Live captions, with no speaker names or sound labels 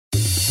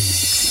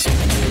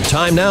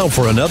Time now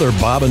for another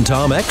Bob and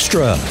Tom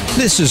Extra.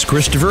 This is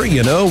Christopher.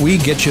 You know, we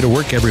get you to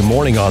work every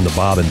morning on the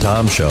Bob and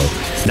Tom Show.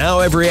 Now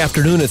every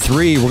afternoon at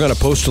 3, we're going to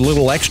post a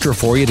little extra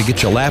for you to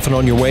get you laughing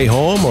on your way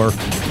home or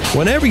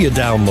whenever you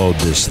download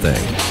this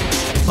thing.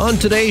 On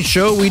today's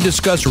show, we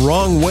discuss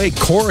wrong way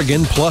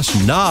Corrigan plus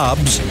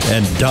knobs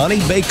and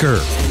Donnie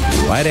Baker.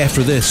 Right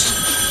after this.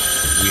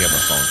 We have a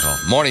phone call.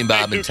 Morning,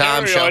 Bob and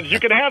Tom Show. You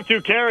can have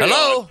two carry-ons.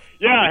 Hello?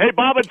 Yeah, hey,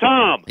 Bob and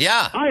Tom.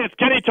 Yeah. Hi, it's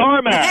Kenny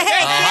Tarmac.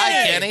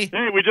 Hi, Kenny.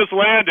 Hey, we just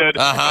landed.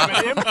 I'm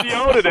at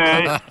MCO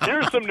today.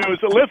 Here's some news.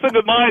 Listen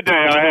to my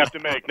day I have to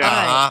make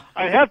now.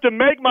 I have to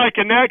make my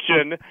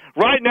connection.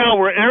 Right now,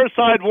 we're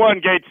Airside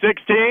 1, Gate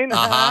 16.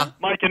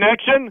 My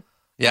connection?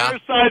 Yeah.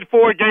 Airside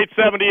 4, Gate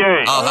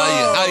 78. How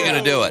are you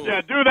going to do it?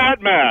 Yeah, do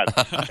that, Matt.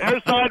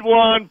 Airside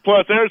 1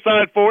 plus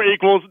Airside 4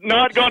 equals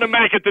not going to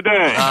make it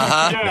today.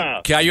 Yeah.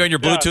 Okay, are you on your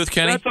Bluetooth,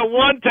 Kenny? That's a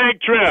one-take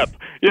trip.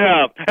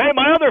 Yeah. Hey,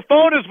 my other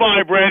phone is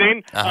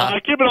vibrating. I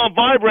keep it on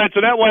vibrate,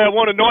 so that way I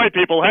won't annoy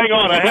people. Hang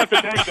on, I have to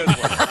take this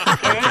one.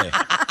 Okay?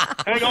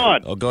 Hang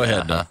on. Oh, go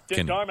ahead,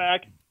 Kenny.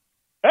 Tarmac.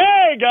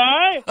 Hey,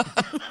 guy.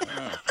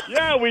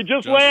 Yeah, we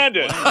just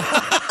landed.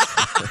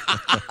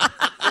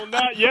 Well,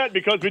 not yet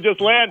because we just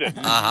landed.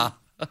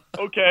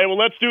 Okay, well,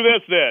 let's do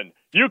this then.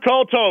 You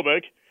call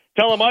Tobic.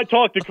 Tell him I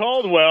talked to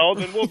Caldwell,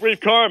 then we'll brief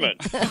Carmen.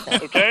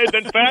 Okay,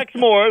 then fax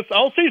Morse.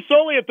 I'll see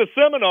Sully at the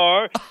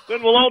seminar,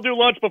 then we'll all do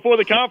lunch before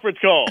the conference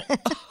call.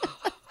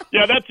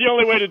 Yeah, that's the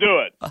only way to do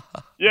it.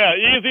 Yeah,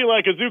 easy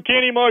like a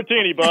zucchini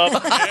martini, Bob.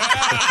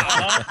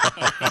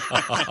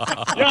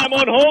 Yeah, I'm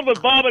on hold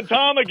with Bob and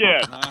Tom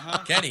again.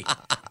 Kenny.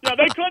 Yeah,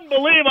 they couldn't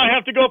believe I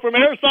have to go from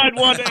Airside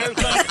 1 to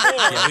Airside 4.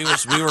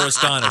 Yeah, we were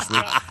astonished.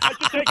 I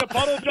should take a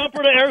puddle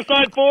jumper to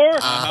Airside 4?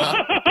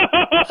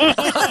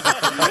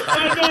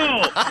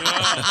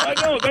 I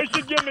know. They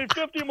should give me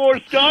 50 more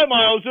Sky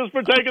Miles just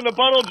for taking the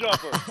puddle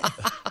jumper.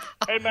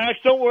 Hey, Max,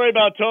 don't worry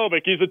about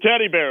Tobic. He's a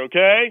teddy bear,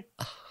 okay?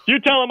 You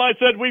tell him I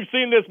said we've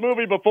seen this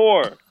movie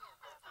before.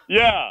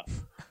 Yeah.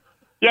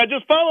 Yeah,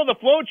 just follow the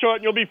flow chart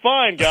and you'll be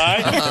fine,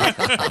 guy.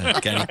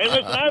 Kenny. Hey,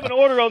 listen, I have an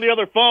order on the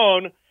other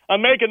phone.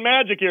 I'm making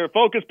magic here.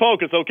 Focus,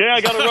 pocus, okay? I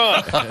got to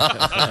run.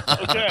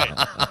 Okay.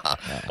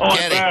 Oh,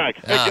 I'm back.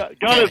 Hey,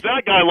 God, is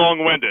that guy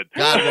long-winded?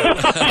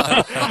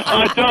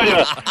 I tell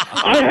you,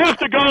 I have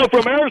to go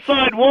from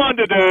Airside 1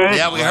 today.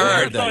 Yeah, we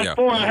heard Airside that.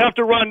 4, I have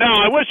to run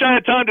now. I wish I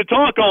had time to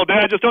talk all day.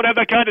 I just don't have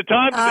that kind of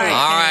time today.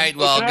 All right,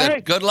 well, Okay?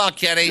 good luck,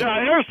 Kenny.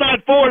 Yeah,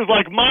 Airside 4 is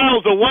like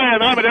miles away,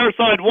 and I'm at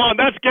Airside 1.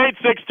 That's Gate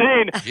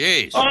 16.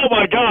 Jeez. Oh,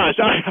 my gosh.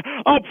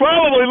 I'll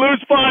probably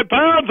lose 5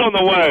 pounds on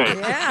the way.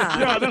 Yeah.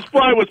 Yeah, this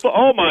flight was...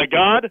 Oh, my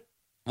God.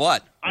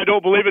 What? I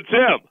don't believe it's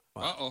him.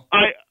 Uh-oh.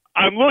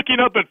 I'm looking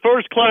up at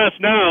first class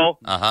now.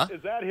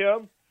 Is that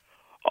him?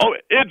 Oh,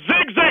 it's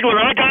Zig Ziglar.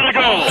 I gotta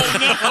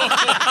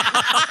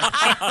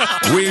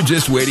go. We're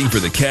just waiting for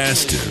the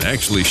cast to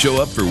actually show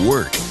up for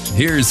work.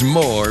 Here's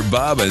more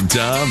Bob and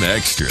Tom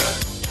Extra.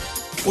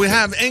 We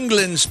have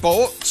England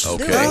sports.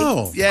 Okay.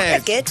 Oh, yeah.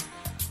 Cricket.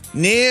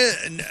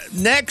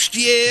 Next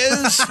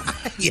year's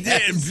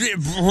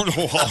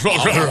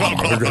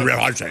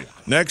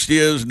next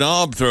year's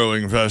knob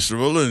throwing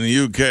festival in the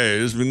UK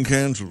has been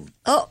cancelled.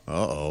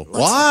 Oh.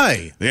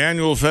 Why? The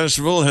annual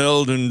festival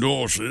held in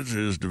Dorset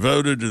is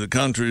devoted to the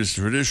country's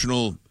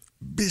traditional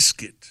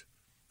biscuit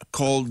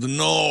called the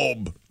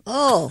knob.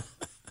 Oh.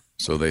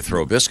 So they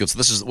throw biscuits.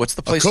 What's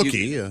the place?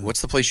 Cookie. What's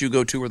the place you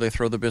go to where they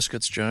throw the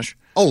biscuits, Josh?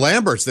 Oh,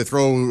 Lambert's. They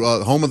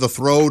throw home of the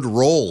throwed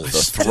rolls.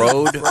 The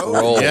throwed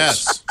rolls.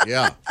 Yes.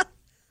 Yeah.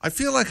 I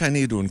feel like I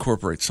need to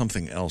incorporate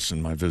something else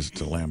in my visit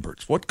to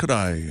Lambert's. What could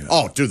I...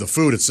 Oh, dude, the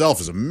food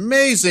itself is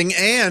amazing,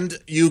 and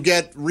you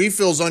get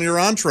refills on your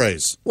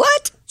entrees.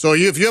 What? So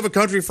if you have a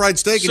country fried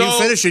steak and you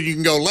finish it, you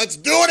can go, let's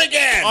do it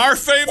again. Our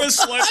famous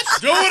let's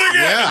do it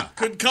again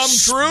could come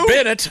true.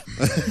 Spin it.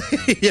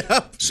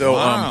 Yep. So,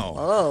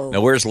 Oh. now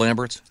where's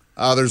Lambert's?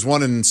 There's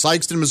one in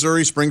Sikeston,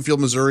 Missouri,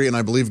 Springfield, Missouri, and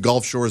I believe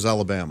Gulf Shores,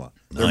 Alabama.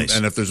 Nice.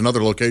 And if there's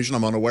another location,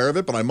 I'm unaware of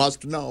it, but I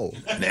must know.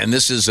 And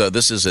this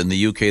is in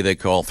the UK. They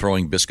call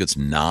throwing biscuits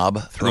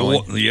knob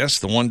throwing. Yes,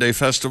 the one-day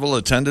festival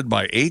attended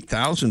by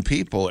 8,000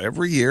 people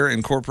every year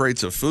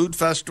incorporates a food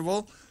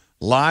festival,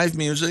 live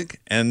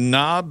music, and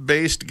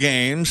knob-based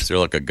games. Is there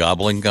like a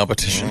gobbling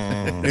competition?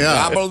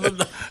 Yeah.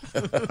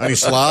 Any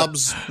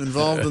slobs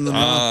involved in the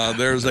knob?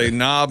 There's a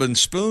knob and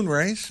spoon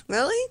race.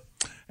 Really?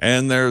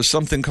 And there's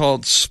something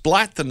called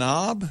Splat the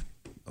Knob.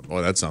 Oh,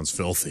 boy, that sounds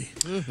filthy.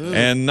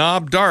 And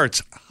knob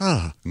darts.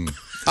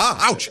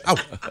 Ouch. Ow.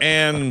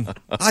 And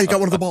you got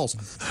one of the balls.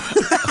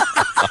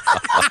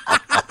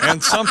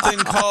 and something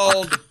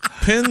called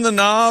Pin the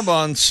Knob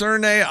on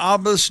Cerne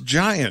Abbas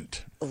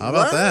Giant. How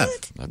about that?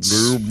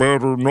 You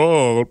better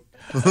not.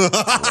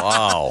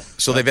 Wow.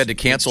 So they've had to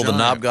cancel the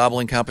knob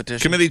gobbling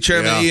competition? Committee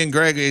Chairman Ian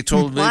Gregory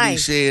told Why?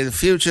 BBC the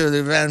future of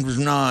the event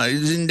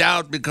is in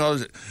doubt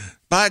because...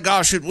 By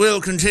gosh, it will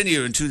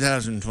continue in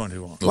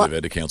 2021. Well, they've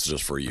had to cancel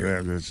just for a year.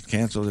 Yeah, they've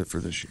canceled it for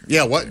this year.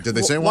 Yeah, what? Did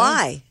they say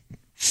why?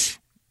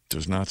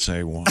 Does not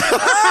say why.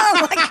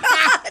 Oh, my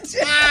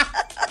God.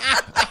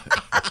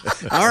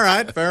 All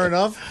right, fair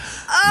enough.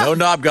 No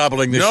knob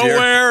gobbling this year.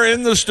 Nowhere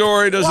in the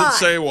story does it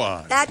say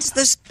why. That's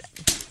the.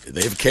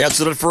 They've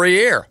canceled it for a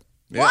year.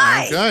 Yeah,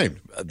 Why? Okay.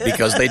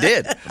 Because they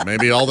did.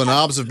 Maybe all the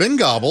knobs have been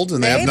gobbled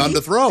and they have none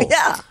to throw.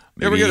 Yeah.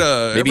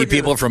 Maybe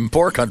people from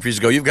poor countries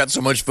go, you've got so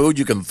much food,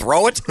 you can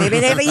throw it? Maybe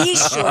they have a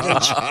yeast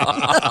shortage.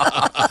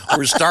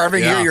 We're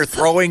starving here, you're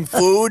throwing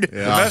food?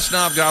 The best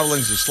knob gobbling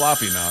is the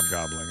sloppy knob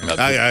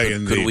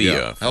gobbling. Could we...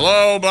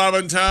 Hello, Bob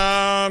and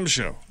Tom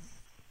Show.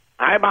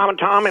 Hi, Bob and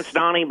Tom. It's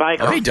Donnie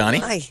Baker. Hey, Donnie.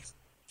 Hi.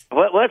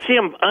 What's the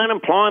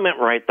unemployment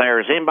rate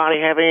there? Does anybody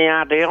have any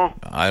idea?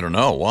 I don't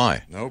know.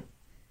 Why? Nope.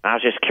 I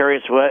was just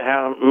curious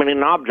how many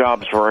knob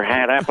jobs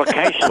had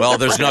applications. Well,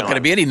 there's not going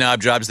to be any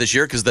knob jobs this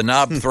year because the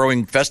knob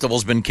throwing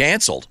festival's been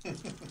canceled.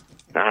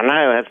 I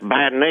know, that's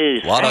bad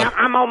news.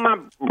 I'm on my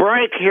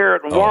break here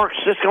at work,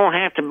 so it's going to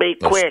have to be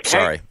quick.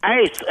 Sorry.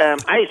 Hey,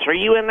 Ace, are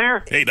you in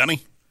there? Hey,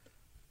 Donnie.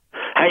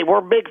 Hey,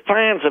 we're big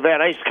fans of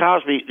that Ace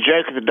Cosby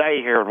joke of the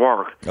day here at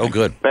work. Oh,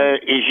 good.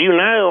 But as you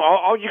know,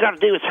 all you got to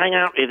do is hang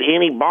out at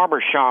any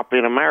barber shop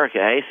in America,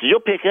 Ace.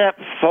 You'll pick up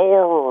 4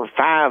 or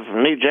 5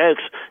 new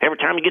jokes every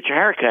time you get your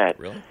hair cut.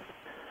 Really?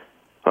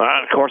 Well,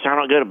 of course, I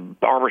don't go to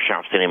barber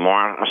shops anymore.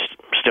 I'm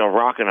still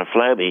rocking a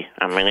Flowbee.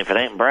 I mean, if it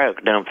ain't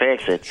broke, don't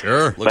fix it.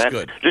 Sure. Looks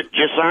good.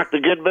 Just like the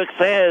good book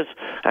says,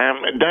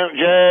 don't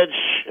judge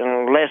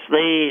unless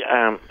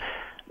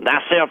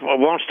thyself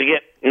wants to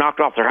get knocked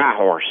off their high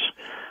horse.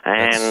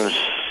 And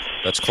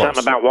that's close.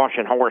 Something about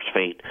washing horse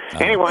feet.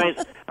 Anyways,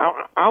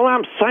 all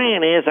I'm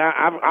saying is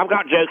I've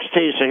got jokes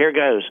too, so here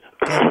goes.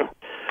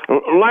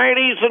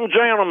 Ladies and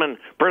gentlemen,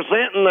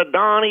 presenting the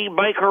Donnie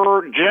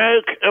Baker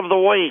Joke of the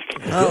Week.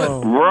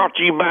 Oh. Brought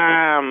to you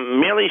by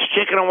Millie's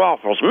Chicken and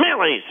Waffles.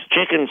 Millie's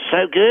Chicken's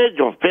so good,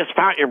 you'll fist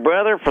fight your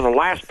brother for the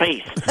last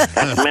piece.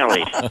 That's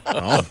Millie's.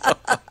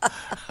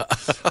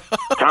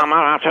 Tom,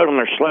 I told them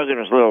their slogan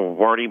was a little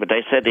wordy, but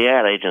they said the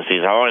ad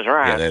agency's always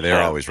right. Yeah,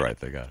 they're always right.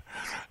 They got it.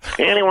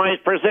 Anyways,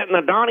 presenting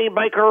the Donnie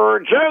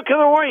Baker Joke of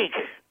the Week.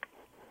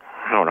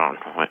 Hold on.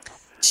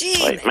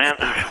 Wait, man.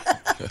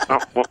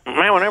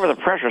 Man, whenever the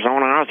pressure's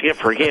on, I always get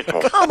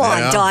forgetful. Come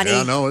on, Donnie.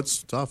 Yeah, no,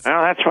 it's tough.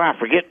 Well, that's why I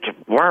forget to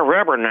wear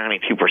rubber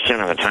 92%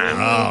 of the time.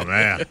 Oh,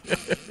 man.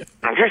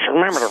 I just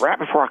remembered it right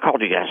before I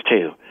called you guys,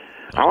 too.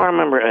 I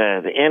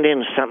remember the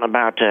ending, something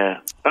about,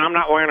 I'm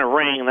not wearing a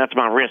ring, that's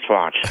my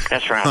wristwatch.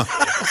 That's right.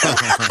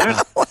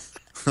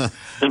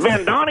 It's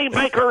been Donnie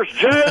Baker's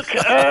Joke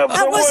of That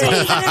the wasn't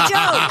Week. even a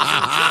joke.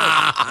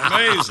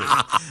 Amazing.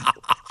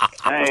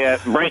 Hey,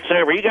 break's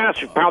over. You guys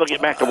should probably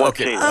get back to work,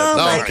 too. Oh,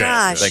 my Okay.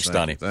 gosh. Thanks,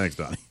 Donnie. Thanks,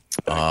 Donnie.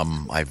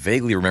 I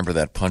vaguely remember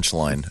that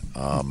punchline.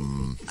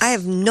 I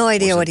have no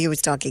idea what he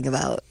was talking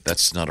about.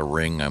 That's not a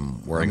ring.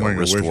 I'm wearing a wearing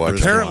a wristwatch.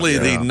 Apparently,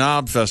 Yeah. the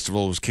Knob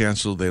Festival was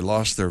canceled. They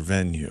lost their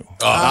venue.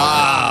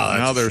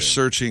 Now they're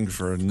searching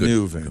for a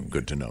new venue.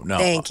 Good to know. No,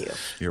 Thank you.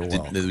 You're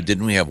welcome.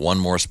 Didn't we have one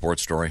more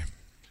sports story?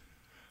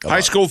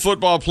 High school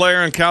football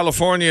player in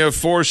California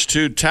forced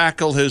to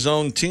tackle his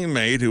own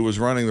teammate who was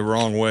running the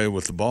wrong way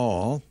with the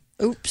ball.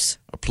 Oops.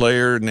 A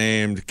player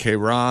named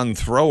Kayron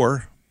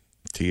Thrower,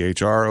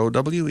 Thrower,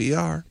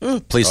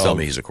 Please tell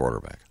me he's a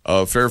quarterback.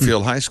 of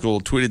Fairfield High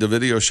School tweeted a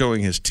video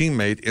showing his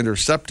teammate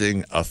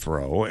intercepting a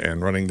throw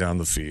and running down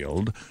the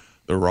field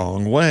the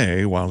wrong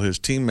way while his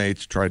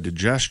teammates tried to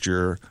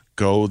gesture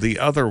go the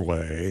other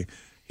way.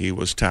 He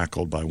was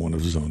tackled by one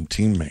of his own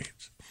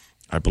teammates.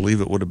 I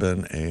believe it would have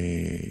been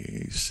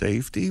a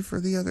safety for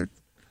the other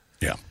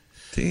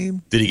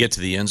team. Did he get to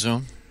the end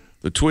zone?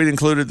 The tweet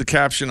included the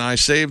caption, "I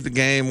saved the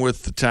game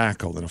with the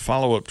tackle." In a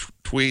follow-up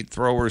tweet,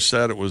 Thrower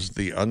said it was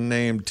the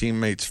unnamed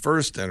teammate's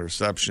first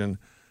interception,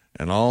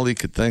 and all he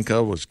could think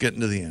of was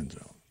getting to the end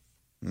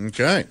zone.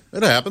 Okay.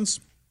 It happens.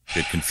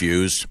 Get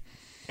confused.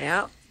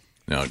 Yeah.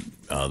 Now,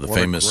 the What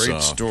famous a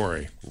great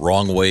story.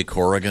 Wrong Way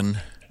Corrigan.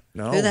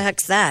 No. Who the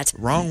heck's that?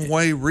 Wrong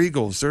Way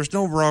Regals. There's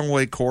no Wrong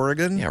Way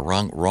Corrigan. Yeah,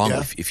 wrong.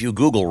 If you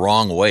Google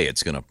Wrong Way,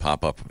 it's going to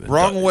pop up.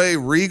 Wrong Way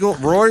Regal,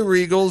 Roy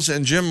Regals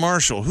and Jim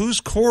Marshall. Who's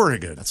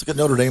Corrigan? That's like a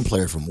Notre Dame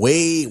player from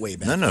way, way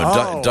back.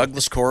 No.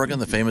 Douglas Corrigan,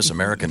 the famous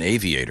American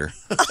aviator.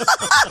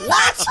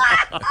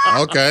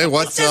 Okay.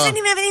 What? This doesn't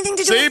even have anything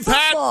to do See, with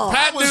football.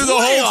 Pat knew the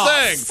whole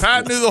thing.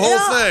 Pat knew the whole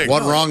thing.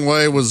 What wrong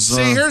way was?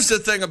 See, here's the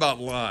thing about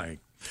lying.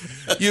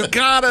 You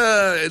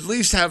gotta at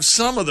least have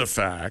some of the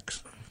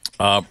facts.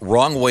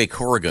 Wrong Way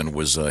Corrigan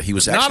was he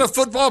was Not actually, a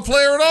football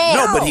player at all.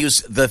 No, but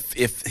he's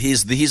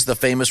the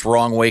famous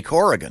Wrong Way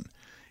Corrigan.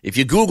 If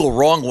you Google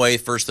Wrong Way,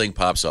 first thing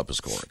pops up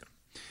is Corrigan.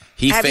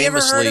 Have you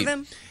ever heard of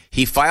him?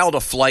 He filed a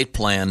flight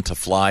plan to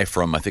fly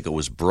from, I think it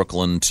was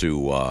Brooklyn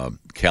to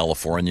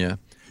California,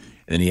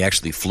 and he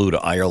actually flew to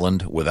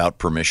Ireland without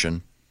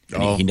permission.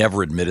 And he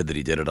never admitted that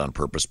he did it on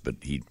purpose, but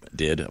he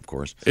did, of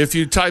course. If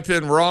you type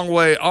in Wrong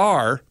Way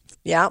R,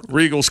 Yeah.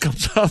 Regals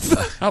comes up.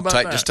 How about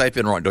that? Just type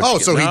in wrong. Don't Oh,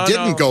 you so he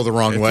didn't go the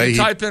wrong way. If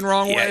you type in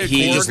Wrong Way,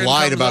 he just Corrigan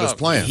lied comes about his up.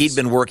 plans.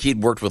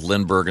 He'd worked with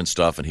Lindbergh and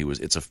stuff, and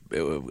it's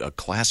a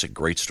classic,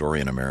 great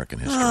story in American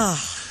history.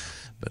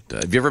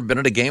 But have you ever been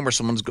at a game where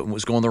someone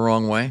was going the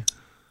wrong way?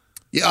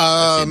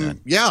 Yeah,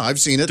 yeah, I've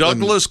seen it.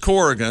 Douglas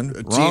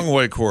Corrigan, Wrong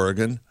Way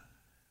Corrigan,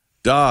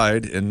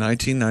 died in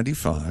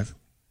 1995.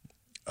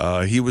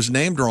 He was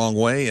named wrong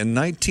way in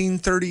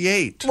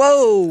 1938.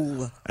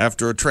 Whoa.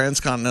 After a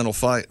transcontinental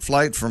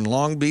flight from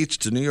Long Beach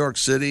to New York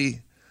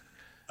City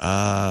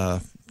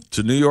to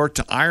New York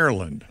to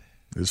Ireland.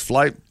 His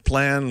flight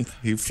plan,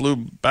 he flew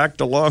back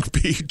to Long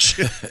Beach.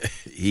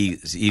 He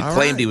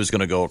claimed he was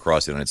going to go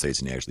across the United States,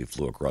 and he actually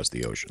flew across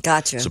the ocean.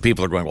 Gotcha. So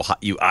people are going, well,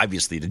 you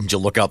obviously didn't you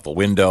look out the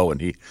window? And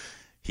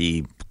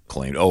he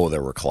claimed,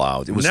 there were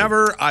clouds. It was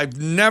I've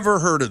never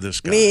heard of this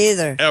guy. Me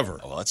either. Ever.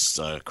 Well, let's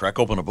crack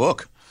open a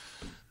book.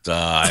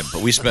 But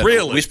we spent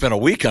Really? a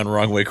week on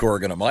Wrong Way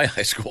Corrigan at my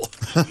high school.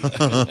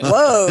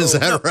 Whoa. Is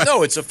that right?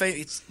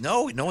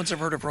 No, no one's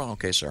ever heard of wrong.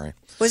 Okay, sorry.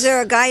 Was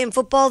there a guy in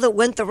football that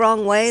went the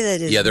wrong way?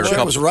 That is. Yeah, there's a It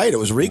couple. was right. It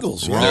was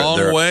Regals.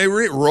 Wrong way,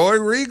 Roy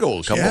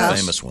Regals. A couple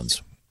yes. famous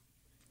ones.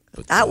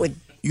 But, That would.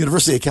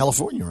 University of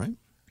California, right?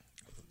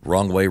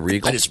 Wrong Way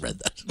Regal. I just read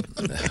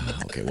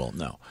that. Okay, well,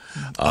 no.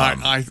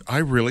 I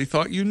really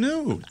thought you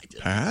knew,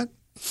 Pat.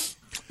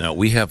 Now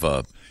we have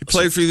He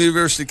played for the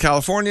University of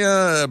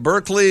California,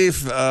 Berkeley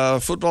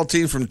football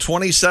team from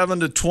 27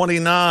 to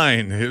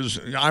 29.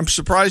 I'm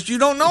surprised you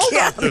don't know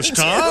about this,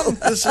 Tom.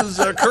 This is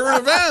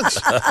current events.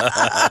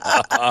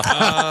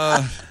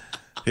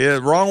 He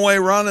had wrong way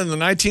run in the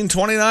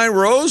 1929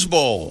 Rose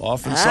Bowl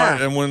off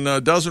inside, and when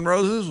a dozen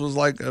roses was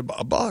like a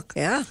buck.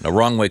 Yeah. Now,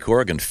 Wrong Way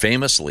Corrigan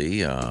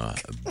famously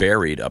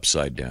buried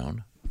upside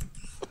down.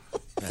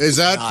 Is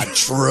that Not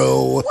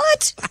true.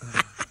 What?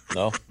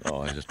 No,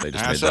 I just made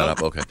that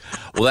up. Okay.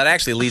 Well, that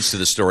actually leads to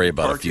the story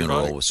about a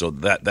funeral. So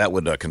that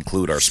would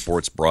conclude our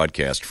sports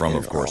broadcast from,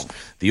 of course,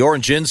 the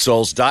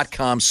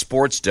OrangeInsoles.com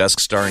sports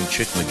desk starring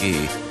Chick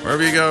McGee.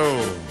 Wherever you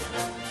go.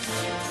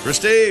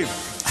 Christy.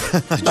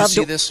 Did you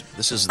see this?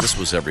 This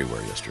was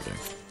everywhere yesterday.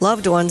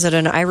 Loved ones at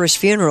an Irish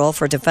funeral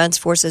for Defense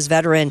Forces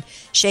veteran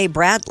Shay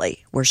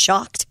Bradley were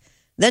shocked,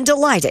 then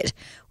delighted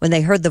when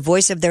they heard the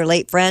voice of their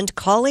late friend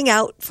calling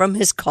out from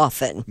his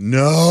coffin.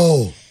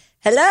 no?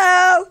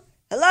 Hello?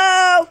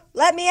 Hello?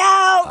 Let me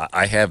out.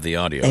 I have the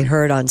audio. They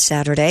heard on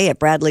Saturday at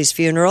Bradley's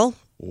funeral.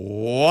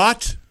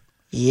 What?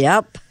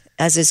 Yep.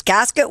 As his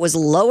casket was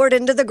lowered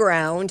into the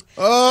ground,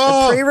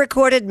 the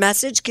pre-recorded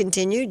message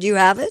continued. You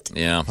have it?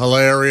 Yeah.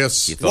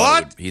 Hilarious. He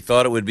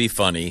thought it would be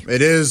funny.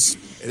 It is.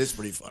 It is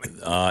pretty funny.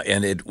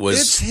 And it was.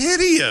 It's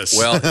hideous.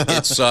 Well,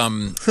 it's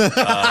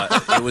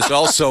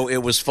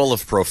it was full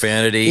of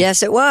profanity.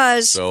 Yes, it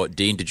was. So,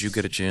 Dean, did you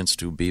get a chance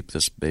to beep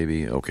this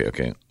baby?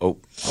 Okay.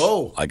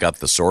 Oh, I got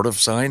the sort of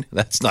sign.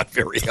 That's not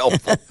very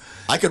helpful.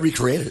 I could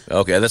recreate it.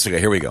 Okay, that's okay.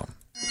 Here we go.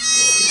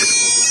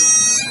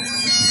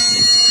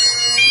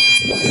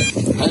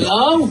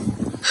 Hello?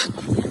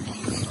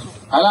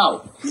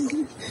 Hello?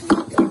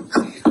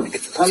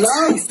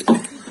 Hello?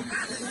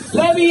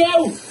 Let me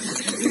out!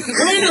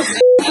 Where the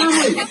am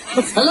I?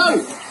 Hello?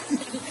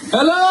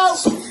 Hello?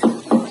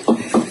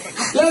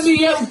 Let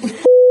me out!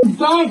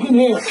 Dark in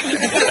here!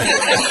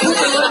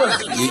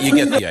 You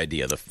get the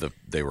idea.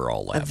 They were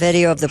all A laughing.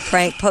 video of the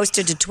prank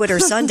posted to Twitter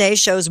Sunday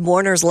shows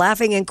mourners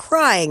laughing and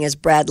crying as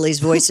Bradley's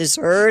voice is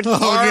heard.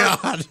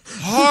 God.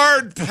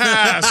 Hard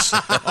pass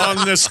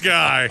on this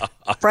guy.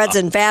 Friends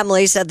and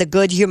family said the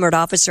good-humored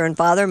officer and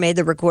father made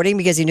the recording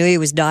because he knew he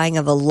was dying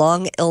of a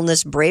lung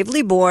illness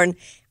bravely born,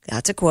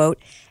 that's a quote,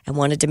 and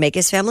wanted to make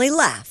his family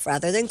laugh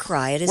rather than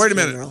cry at his Wait a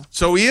funeral. minute.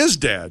 So he is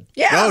dead.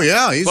 Yeah. Oh,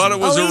 yeah. But it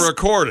was he's- a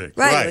recording.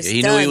 Right. it was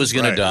He knew he done. was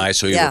going to die,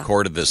 so he Yeah.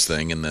 recorded this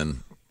thing, and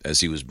then as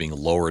he was being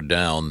lowered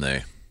down,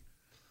 they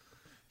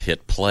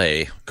hit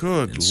play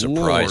Good and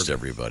surprised Lord.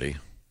 everybody.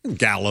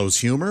 Gallows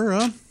humor,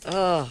 huh?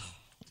 Oh,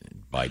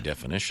 By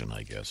definition,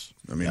 I guess.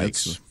 I mean,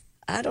 Yikes.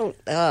 I don't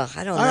know.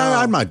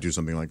 I might do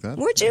something like that.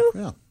 Would you?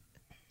 Yeah.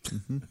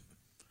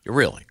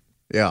 Really?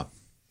 Yeah.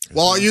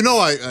 Well,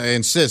 I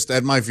insist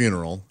at my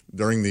funeral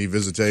during the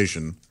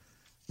visitation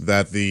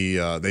that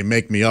they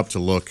make me up to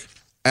look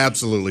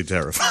absolutely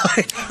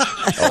terrified.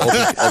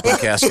 Open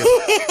casket?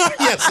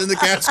 Yes, in the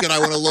casket, I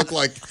want to look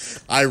like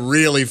I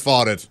really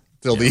fought it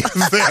till the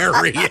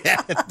very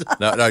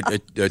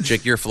end. No,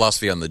 Chick, your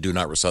philosophy on the do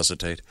not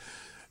resuscitate?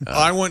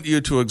 I want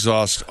you to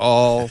exhaust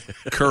all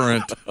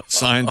current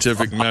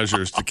scientific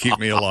measures to keep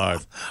me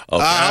alive. How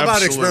about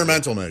Absolutely.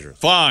 experimental measures?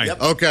 Fine.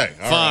 Okay.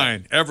 all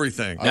Fine. right.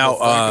 Everything. Now,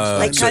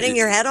 Like cutting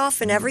your head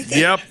off and everything?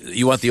 Yep.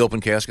 you want the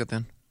open casket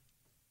then?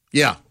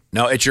 Yeah.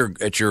 Now, at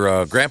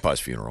your grandpa's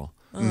funeral,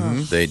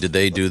 did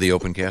they do the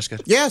open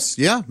casket? Yes.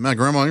 Yeah. My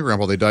grandma and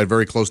grandpa, they died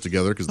very close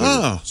together because they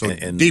were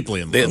so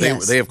deeply in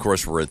love. They of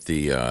course were at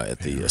the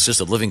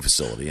assisted living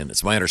facility, and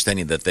it's my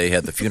understanding that they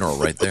had the funeral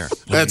right there.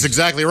 That's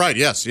exactly right.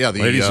 Yes. Yeah.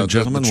 The, Ladies and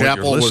gentlemen, the what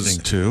chapel you're was.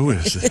 listening to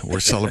is we're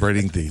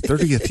celebrating the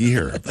 30th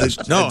year. Of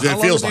this. No, it how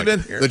long feels have like you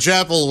been here? the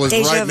chapel was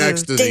Deja right vu,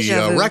 next to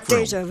deja the vu, rec room.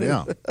 deja vu.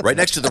 Yeah. Right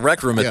next to the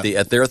rec room at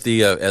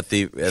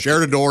the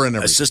Shared a door and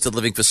everything. assisted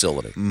living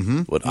facility.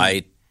 Mm-hmm. What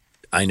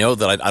I know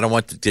that I don't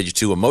want to get you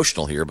too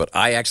emotional here, but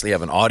I actually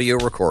have an audio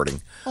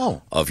recording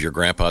of your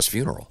grandpa's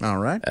funeral. All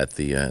right. At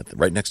the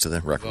right next to the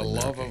rec room. The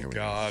love of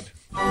God.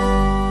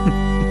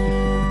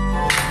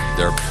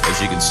 There,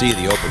 as you can see,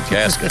 the open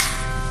casket.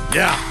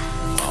 Yeah.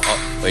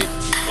 Wait.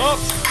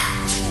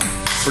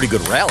 Pretty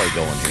good rally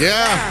going here.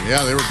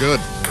 Yeah, they were good.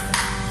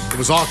 It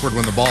was awkward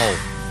when the ball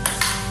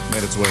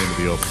made its way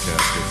into the open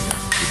casket.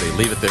 Did they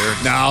leave it there?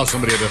 No,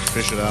 somebody had to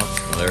fish it out.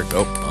 There,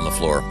 on the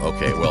floor.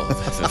 Okay, well,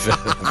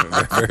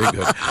 very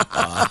good.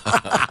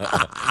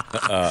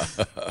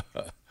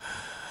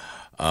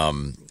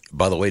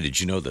 By the way, did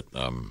you know that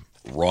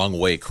Wrong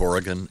Way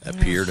Corrigan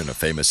appeared in a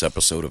famous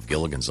episode of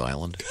Gilligan's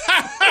Island?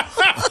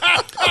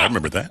 I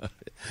remember that.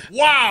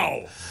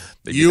 Wow.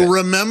 You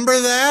remember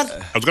that?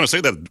 I was going to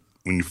say that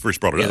when you first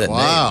brought it up.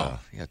 Wow.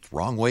 It's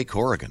Wrong Way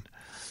Corrigan.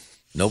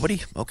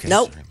 Nobody? Okay.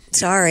 Nope.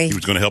 Sorry. He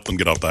was going to help them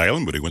get off the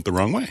island, but he went the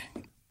wrong way.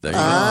 There you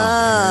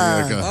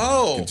go.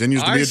 Oh,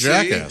 continues to be a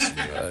jackass.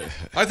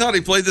 I thought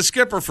he played the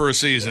skipper for a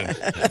season.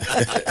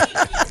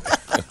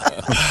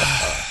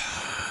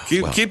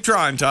 Keep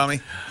trying,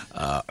 Tommy.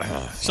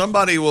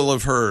 Somebody will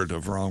have heard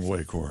of Wrong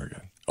Way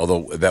Corrigan.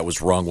 Although that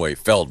was Wrong Way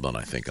Feldman,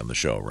 I think, on the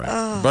show,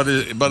 right? But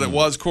it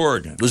was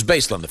Corrigan. It was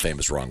based on the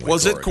famous Wrong Way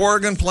Was Corrigan. it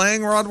Corrigan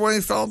playing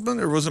Rodway Feldman,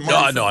 or was it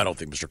Marty? No, I don't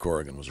think Mr.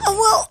 Corrigan was.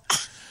 Well,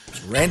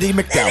 Randy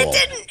McDowell.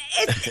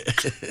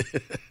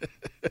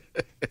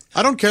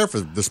 I don't care for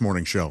this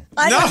morning's show.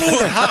 I don't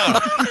either.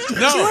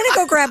 No. Do you want to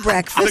go grab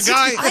breakfast?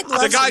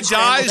 The guy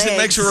dies and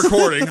makes a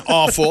recording.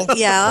 Awful.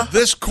 Yeah.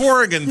 This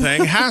Corrigan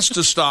thing has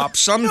to stop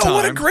sometime. No,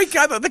 what a great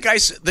guy!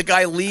 The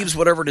guy leaves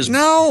whatever it is,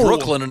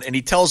 Brooklyn, and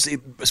he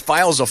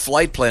files a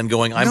flight plan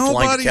going, "I'm flying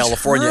to Nobody's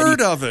California."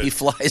 heard and of it. He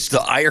flies to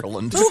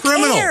Ireland. Who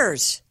criminal.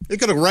 cares? They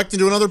could have wrecked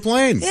into another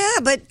plane. Yeah,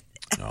 but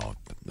No,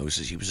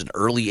 he was an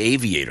early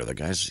aviator. The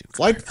guy's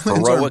Flight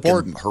planes are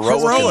important. heroic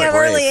speaking and of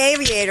brave. early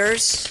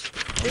aviators,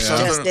 this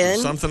just in.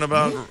 Something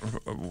about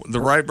the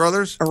Wright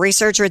brothers? A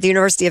researcher at the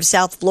University of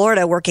South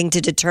Florida working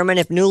to determine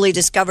if newly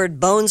discovered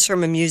bones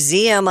from a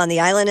museum on the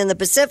island in the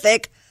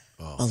Pacific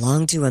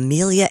belong to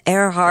Amelia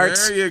Earhart.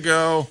 There you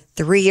go.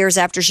 3 years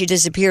after she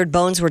disappeared,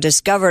 bones were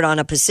discovered on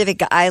a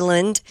Pacific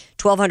island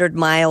 1,200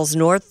 miles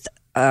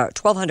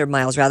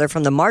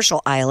from the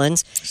Marshall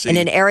Islands in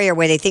an area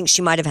where they think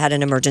she might have had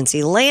an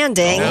emergency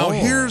landing. Now,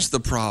 here's the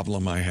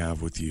problem I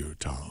have with you,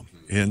 Tom.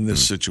 In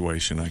this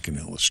situation, I can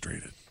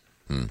illustrate it.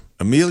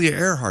 Amelia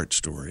Earhart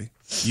story,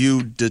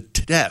 you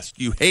detest,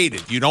 you hate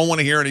it, you don't want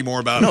to hear any more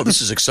about it. No,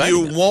 this is exciting.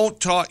 You won't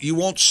talk. You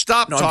won't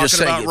stop No, I'm talking just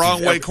saying, about if Wrong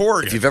you've Way ever-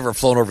 Corrigan. If you've ever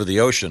flown over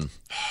the ocean,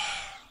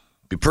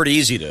 it'd be pretty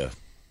easy to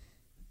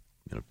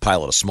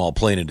pilot a small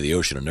plane into the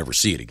ocean and never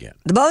see it again.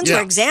 The bones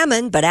were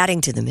examined, but adding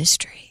to the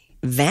mystery,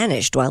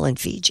 vanished while in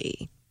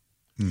Fiji.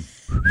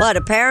 But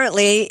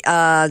apparently,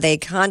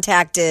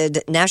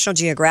 National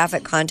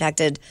Geographic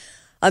contacted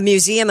a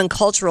museum and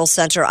cultural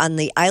center on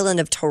the island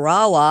of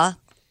Tarawa,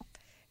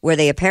 where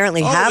they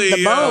apparently have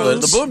the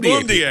bones. The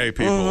Boomdier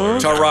people.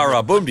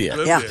 Tarara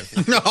Boomdier. Yeah.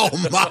 Oh,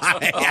 my.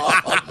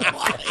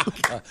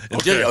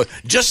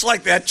 Just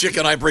like that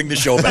chicken, I bring the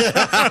show back.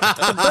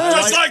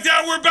 Just like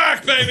that, we're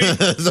back, baby.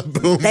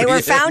 They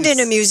were found in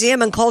a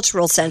museum and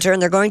cultural center,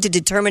 and they're going to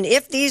determine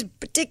if these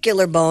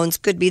particular bones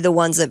could be the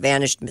ones that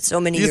vanished so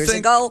many years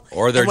ago,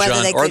 Or they're and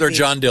whether they could be.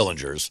 John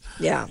Dillingers.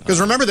 Yeah.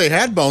 Because remember, they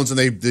had bones and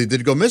they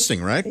did go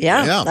missing, right?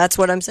 Yeah, that's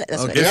what I'm saying.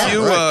 That's what,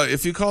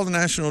 If you call the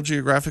National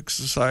Geographic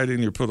Society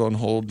and you're put on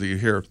hold, do you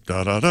hear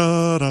da da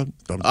da da?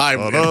 You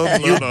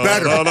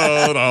better.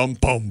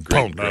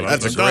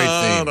 That's a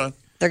great theme.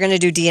 They're going to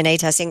do DNA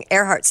testing.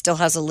 Earhart still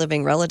has a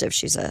living relative.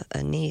 She's a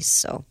niece,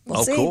 so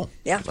we'll see. Cool.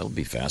 Yeah. That'll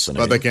be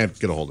fascinating. But they can't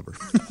get a hold of her.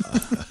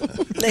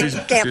 They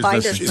can't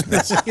find her.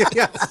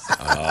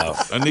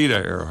 Anita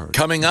Earhart.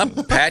 Coming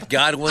up, Pat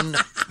Godwin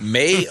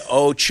may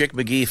owe Chick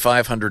McGee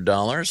 $500.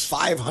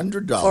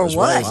 $500. For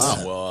what?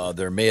 Wow.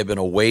 There may have been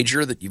a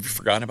wager that you've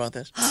forgotten about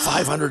this.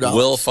 $500.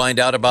 We'll find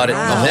out about it. A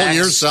whole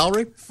year's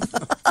salary?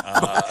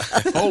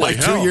 Holy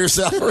hell. 2 years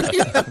salary.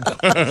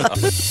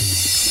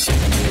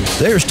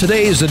 There's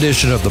today's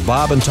edition of the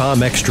Bob and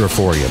Tom Extra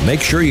for you.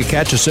 Make sure you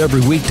catch us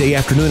every weekday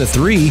afternoon at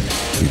 3. You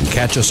can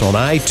catch us on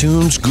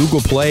iTunes,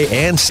 Google Play,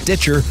 and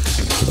Stitcher.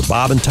 For the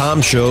Bob and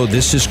Tom Show,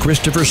 this is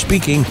Christopher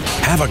speaking.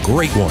 Have a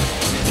great one.